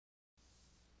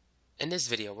In this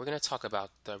video, we're going to talk about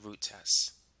the root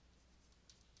test.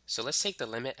 So let's take the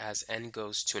limit as n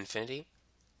goes to infinity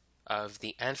of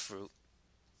the nth root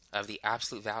of the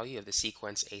absolute value of the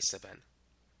sequence a sub n.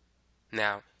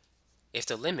 Now, if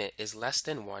the limit is less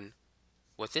than 1,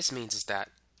 what this means is that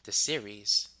the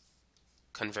series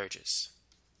converges.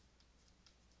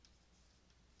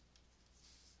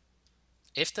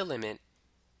 If the limit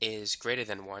is greater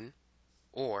than 1,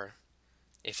 or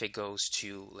if it goes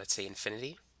to, let's say,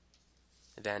 infinity,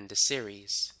 then the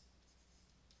series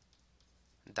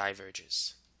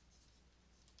diverges.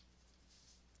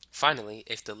 Finally,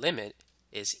 if the limit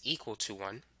is equal to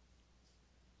 1,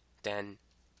 then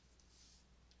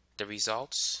the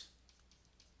results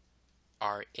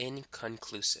are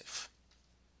inconclusive.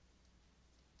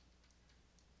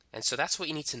 And so that's what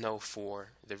you need to know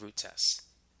for the root test.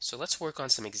 So let's work on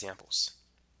some examples.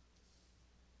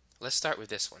 Let's start with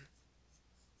this one.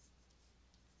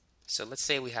 So let's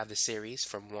say we have the series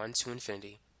from 1 to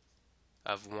infinity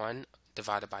of 1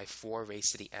 divided by 4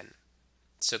 raised to the n.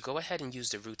 So go ahead and use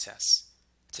the root test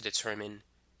to determine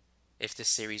if the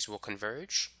series will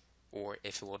converge or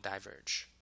if it will diverge.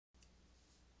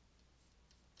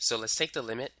 So let's take the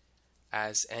limit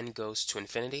as n goes to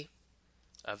infinity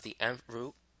of the nth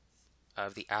root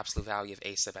of the absolute value of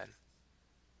a sub n.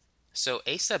 So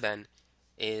a sub n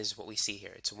is what we see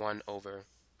here. It's 1 over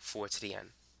 4 to the n.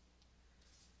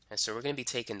 And so we're going to be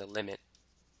taking the limit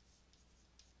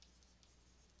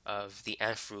of the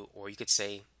nth root, or you could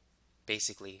say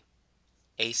basically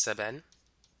a sub n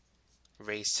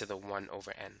raised to the 1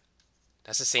 over n.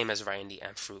 That's the same as writing the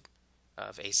nth root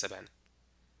of a sub n.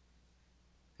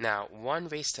 Now, 1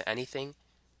 raised to anything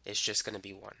is just going to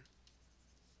be 1.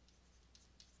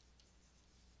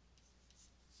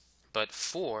 But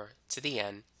 4 to the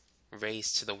n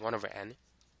raised to the 1 over n,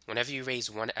 whenever you raise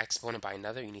one exponent by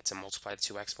another, you need to multiply the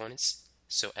two exponents.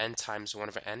 So n times 1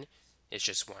 over n is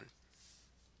just 1.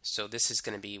 So this is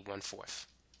going to be 1/4.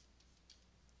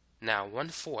 Now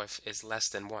 1/4 is less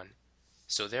than 1.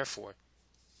 So therefore,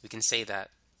 we can say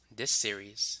that this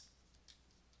series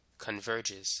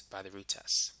converges by the root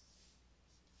test.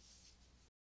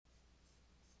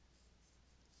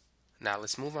 Now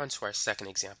let's move on to our second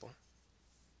example.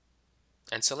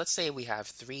 And so let's say we have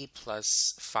 3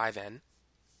 plus 5n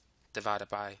divided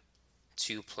by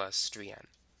 2 plus 3n.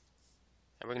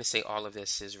 And we're going to say all of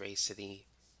this is raised to the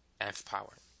nth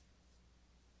power.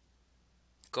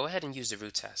 Go ahead and use the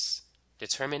root test.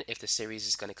 Determine if the series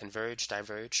is going to converge,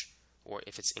 diverge, or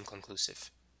if it's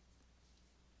inconclusive.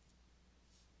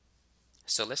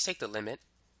 So let's take the limit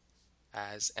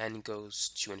as n goes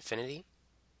to infinity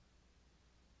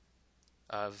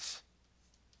of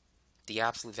the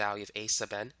absolute value of a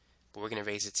sub n, but we're going to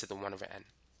raise it to the 1 over n.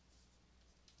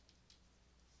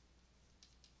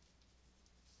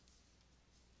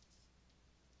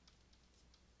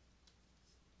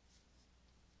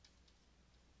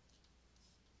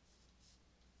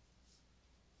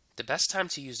 The best time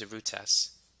to use the root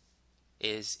test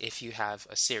is if you have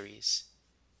a series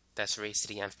that's raised to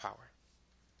the nth power.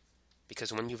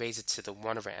 Because when you raise it to the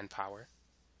 1 over n power,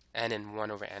 n and 1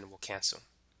 over n will cancel.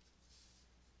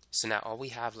 So now all we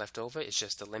have left over is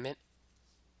just the limit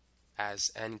as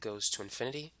n goes to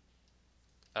infinity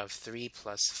of 3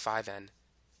 plus 5n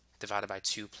divided by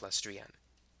 2 plus 3n.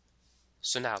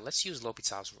 So now let's use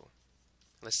L'Hopital's rule.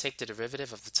 Let's take the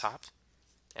derivative of the top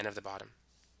and of the bottom.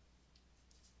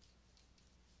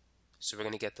 So we're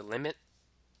going to get the limit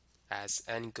as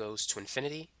n goes to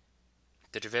infinity.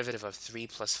 The derivative of 3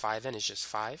 plus 5n is just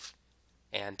 5,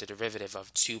 and the derivative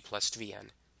of 2 plus 3n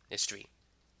is 3.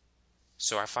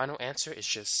 So our final answer is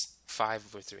just 5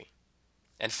 over 3.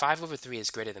 And 5 over 3 is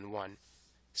greater than 1,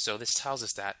 so this tells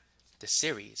us that the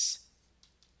series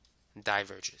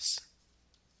diverges.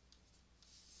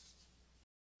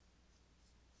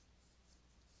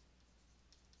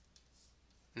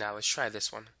 Now let's try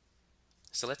this one.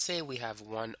 So let's say we have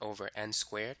 1 over n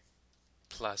squared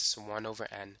plus 1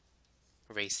 over n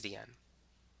raised to the n.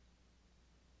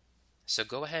 So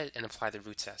go ahead and apply the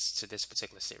root test to this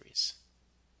particular series.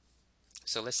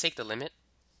 So let's take the limit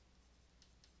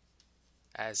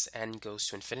as n goes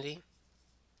to infinity,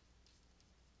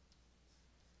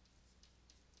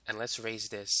 and let's raise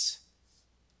this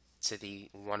to the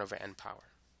 1 over n power.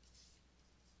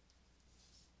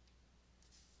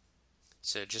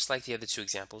 So just like the other two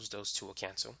examples, those two will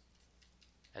cancel.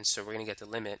 And so we're going to get the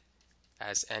limit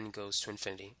as n goes to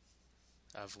infinity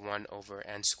of 1 over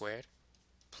n squared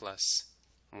plus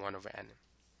 1 over n.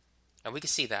 And we can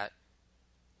see that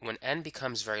when n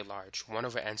becomes very large, 1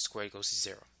 over n squared goes to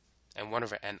 0, and 1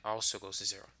 over n also goes to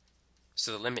 0.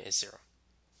 So the limit is 0.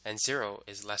 And 0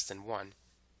 is less than 1,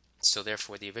 So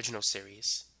therefore the original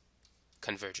series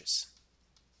converges.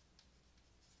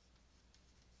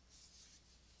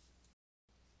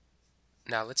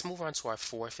 Now let's move on to our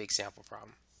fourth example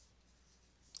problem.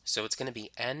 So it's going to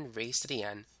be n raised to the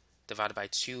n divided by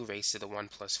 2 raised to the 1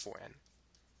 plus 4n.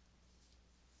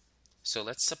 So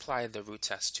let's apply the root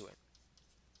test to it.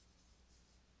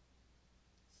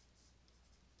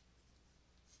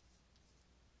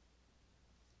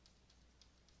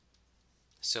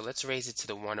 So let's raise it to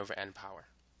the 1 over n power.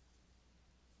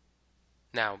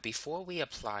 Now before we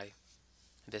apply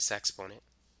this exponent,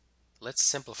 let's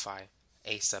simplify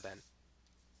a sub n.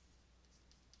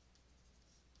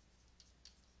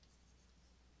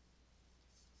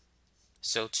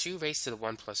 So 2 raised to the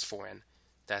 1 plus 4n,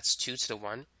 that's 2 to the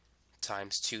 1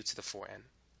 times 2 to the 4n.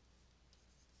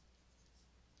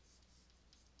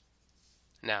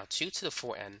 Now 2 to the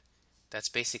 4n, that's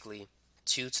basically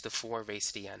 2 to the 4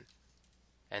 raised to the n,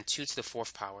 and 2 to the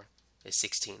 4th power is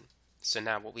 16. So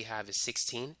now what we have is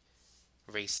 16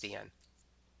 raised to the n.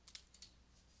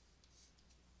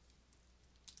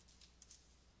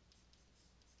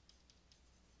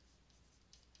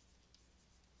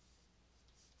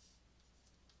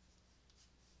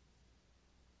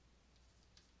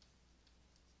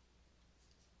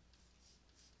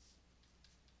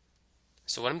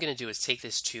 So what I'm going to do is take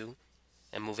this 2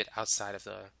 and move it outside of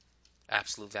the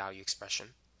absolute value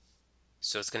expression.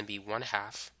 So it's going to be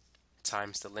 1/2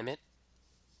 times the limit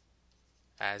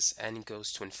as n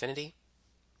goes to infinity.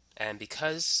 And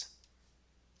because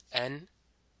n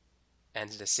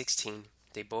and the 16,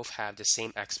 they both have the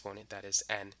same exponent, that is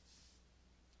n,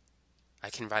 I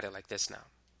can write it like this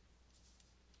now.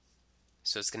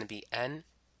 So it's going to be n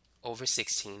over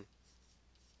 16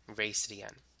 raised to the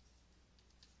n.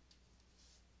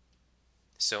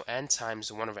 So n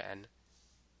times 1 over n,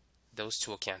 those two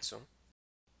will cancel.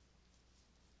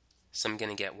 So I'm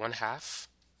going to get 1/2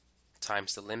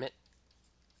 times the limit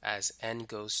as n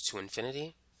goes to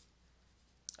infinity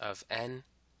of n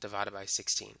divided by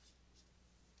 16.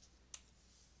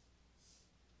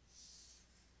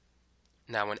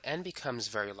 Now when n becomes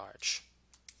very large,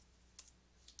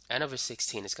 n over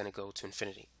 16 is going to go to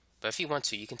infinity. But if you want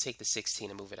to, you can take the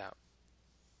 16 and move it out.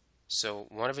 So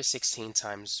 1 over 16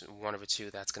 times 1 over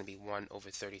 2, that's going to be 1 over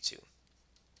 32.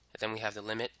 And then we have the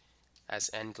limit as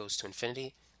n goes to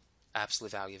infinity,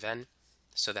 absolute value of n.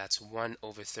 So that's 1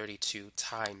 over 32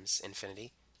 times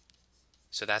infinity.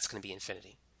 So that's going to be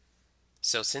infinity.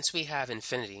 So since we have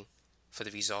infinity for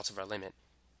the result of our limit,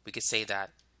 we could say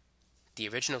that the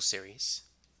original series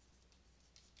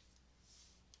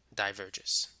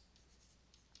diverges.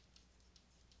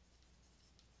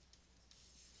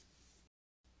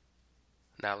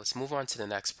 Now let's move on to the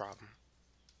next problem.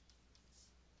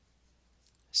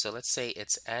 So let's say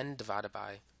it's n divided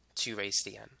by 2 raised to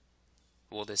the n.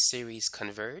 Will this series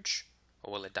converge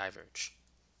or will it diverge?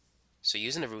 So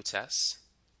using the root test,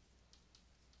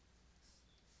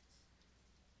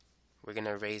 we're going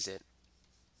to raise it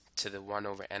to the 1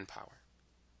 over n power.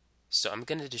 So I'm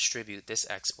going to distribute this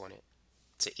exponent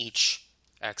to each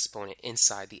exponent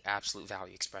inside the absolute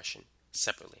value expression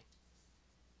separately.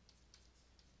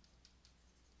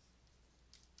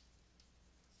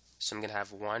 So I'm going to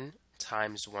have 1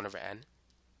 times 1 over n,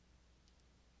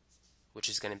 which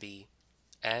is going to be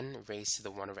n raised to the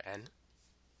 1 over n,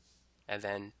 and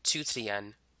then 2 to the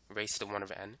n raised to the 1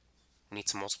 over n. We need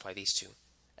to multiply these two.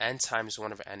 N times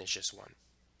 1 over n is just 1.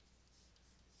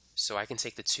 So I can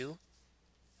take the 2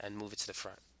 and move it to the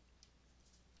front.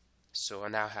 So I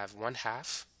now have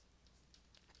 1/2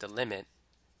 the limit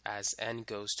as n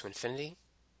goes to infinity,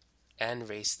 n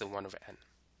raised to the 1 over n.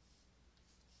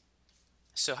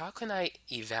 So how can I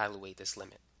evaluate this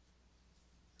limit?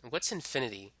 What's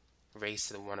infinity raised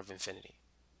to the 1 over infinity,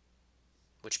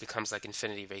 which becomes like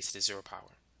infinity raised to the 0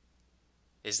 power?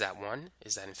 Is that 1?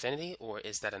 Is that infinity? Or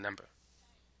is that a number?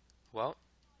 Well,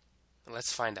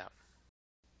 let's find out.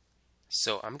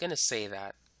 So I'm going to say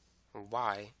that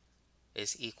y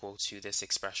is equal to this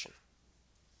expression.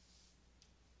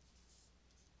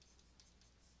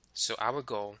 So our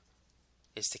goal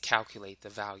is to calculate the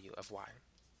value of y.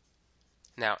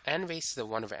 Now n raised to the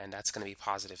 1 over n, that's going to be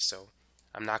positive, so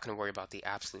I'm not going to worry about the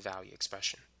absolute value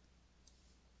expression.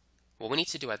 What we need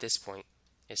to do at this point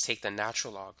is take the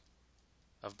natural log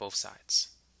of both sides.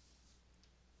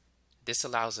 This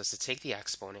allows us to take the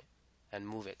exponent and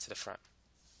move it to the front.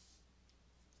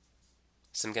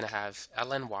 So I'm going to have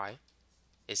ln y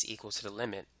is equal to the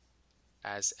limit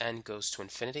as n goes to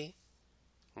infinity,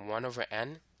 1 over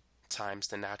n times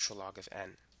the natural log of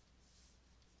n.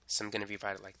 So I'm going to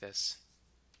rewrite it like this.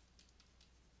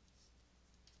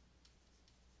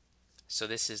 So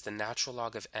this is the natural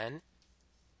log of n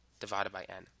divided by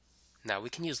n. Now we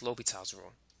can use L'Hopital's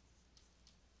rule.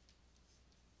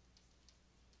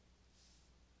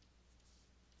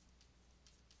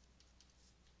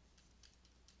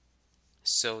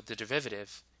 So the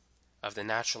derivative of the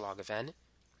natural log of n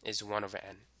is 1 over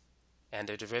n, and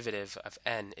the derivative of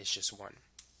n is just 1.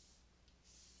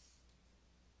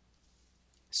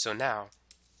 So now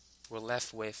we're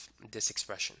left with this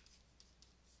expression.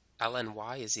 ln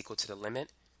y is equal to the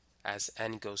limit as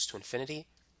n goes to infinity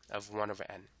of 1 over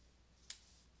n.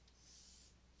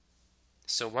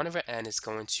 So 1 over n is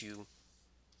going to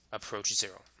approach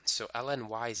 0. So ln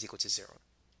y is equal to 0.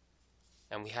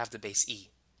 And we have the base e.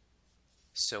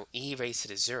 So e raised to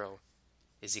the 0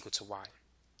 is equal to y.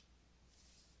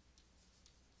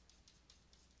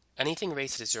 Anything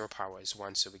raised to the 0 power is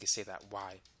 1, so we can say that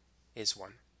y is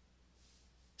 1.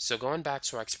 So going back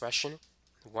to our expression,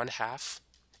 1/2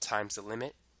 times the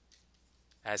limit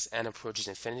as n approaches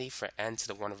infinity for n to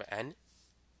the 1 over n.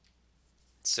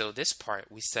 So this part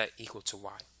we set equal to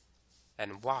y,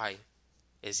 and y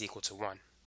is equal to 1.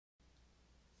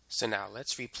 So now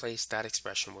let's replace that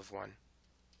expression with 1.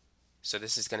 So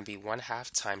this is going to be 1/2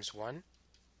 times 1,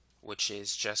 which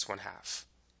is just 1/2,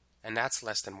 and that's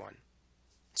less than 1.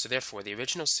 So therefore the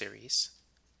original series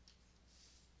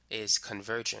is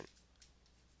convergent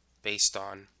based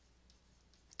on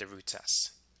the root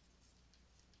test.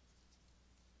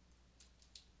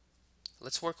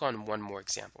 Let's work on one more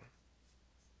example.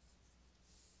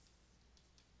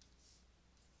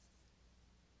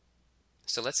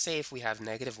 So let's say if we have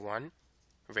negative 1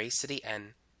 raised to the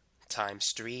n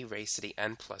times 3 raised to the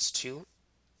n plus 2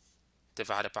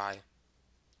 divided by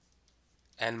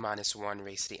n minus 1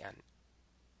 raised to the n.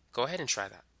 Go ahead and try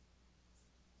that.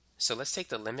 So let's take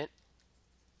the limit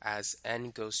as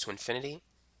n goes to infinity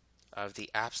of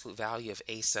the absolute value of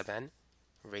a sub n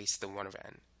raised to the 1 over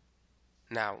n.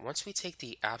 Now, once we take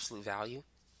the absolute value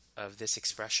of this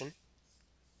expression,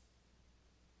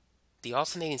 the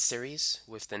alternating series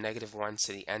with the negative 1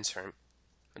 to the n term,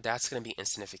 that's going to be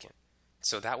insignificant.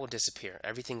 So that will disappear.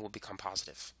 Everything will become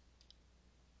positive.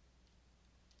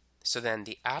 So then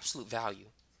the absolute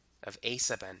value of a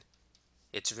sub n,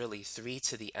 it's really 3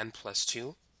 to the n plus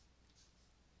 2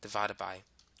 divided by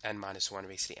n minus 1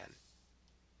 raised to the n.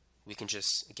 We can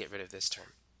just get rid of this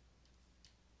term.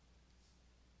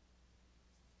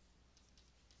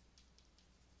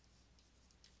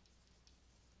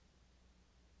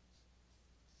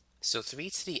 So 3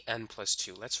 to the n plus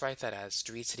 2, let's write that as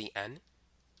 3 to the n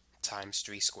times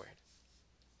 3 squared.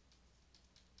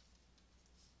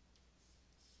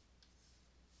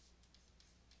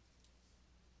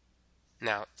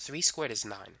 Now, 3 squared is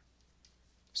 9.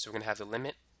 So we're going to have the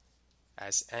limit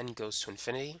as n goes to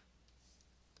infinity,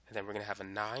 and then we're going to have a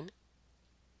 9,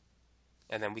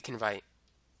 and then we can write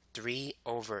 3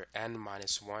 over n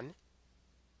minus 1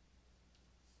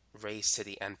 raised to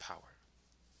the n power,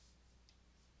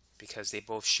 because they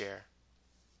both share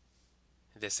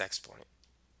this exponent.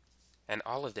 And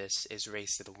all of this is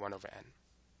raised to the 1 over n.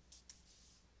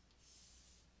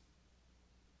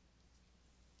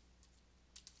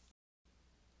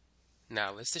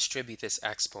 Now let's distribute this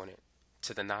exponent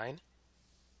to the 9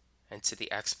 and to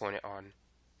the exponent on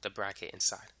the bracket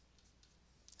inside.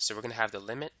 So we're going to have the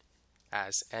limit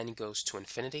as n goes to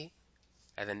infinity,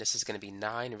 and then this is going to be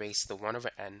 9 raised to the 1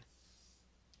 over n,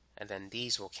 and then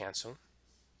these will cancel.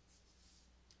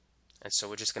 And so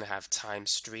we're just going to have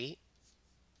times 3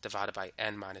 divided by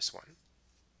n minus 1.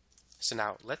 So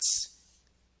now let's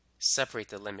separate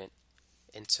the limit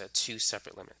into two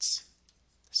separate limits.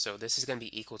 So this is going to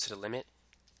be equal to the limit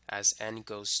as n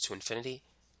goes to infinity,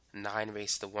 9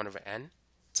 raised to the 1 over n,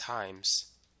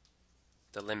 times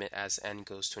the limit as n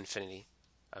goes to infinity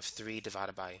of 3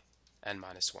 divided by n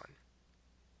minus 1.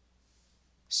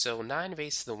 So 9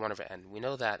 raised to the 1 over n, we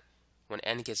know that when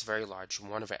n gets very large,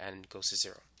 1 over n goes to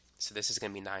 0. So this is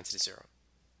going to be 9 to the 0.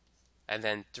 And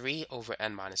then 3 over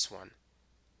n minus 1.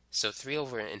 So 3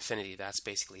 over infinity, that's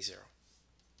basically 0.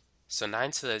 So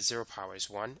 9 to the 0 power is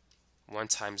 1. 1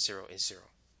 times 0 is 0.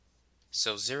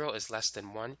 So 0 is less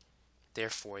than 1.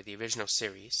 Therefore, the original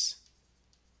series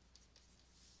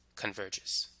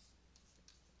converges.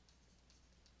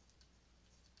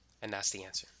 And that's the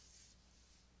answer.